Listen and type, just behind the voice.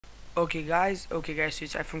Okay guys, so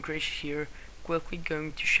it's iPhoneCroatia here, quickly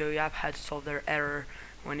going to show you how to solve their error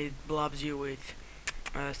when it blobs you with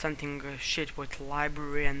something shit with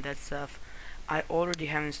library and that stuff. I already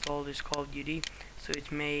have installed this Call of Duty, so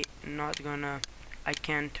it may not gonna, I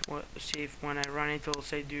can't see if when I run it it'll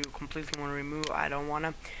say do you completely want to remove. I don't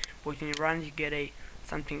wanna, but when you run it you get a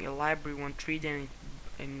library 1.3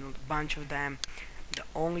 and a bunch of them. The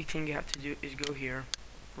only thing you have to do is go here,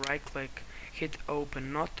 right click, hit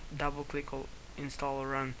open, not double click or install or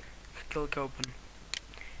run, click open,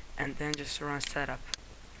 and then just run setup,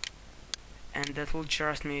 and that will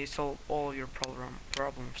trust me solve all your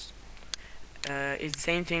problems. It's the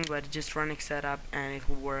same thing but just running setup and it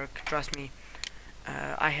will work, trust me.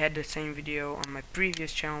 I had the same video on my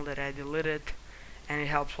previous channel that I deleted, and it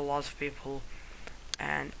helps a lot of people,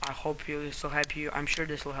 and I hope this will help you. I'm sure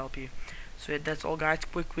this will help you. So that's all guys,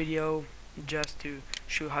 quick video just to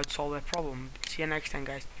show how to solve that problem. See you next time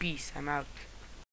guys, peace, I'm out.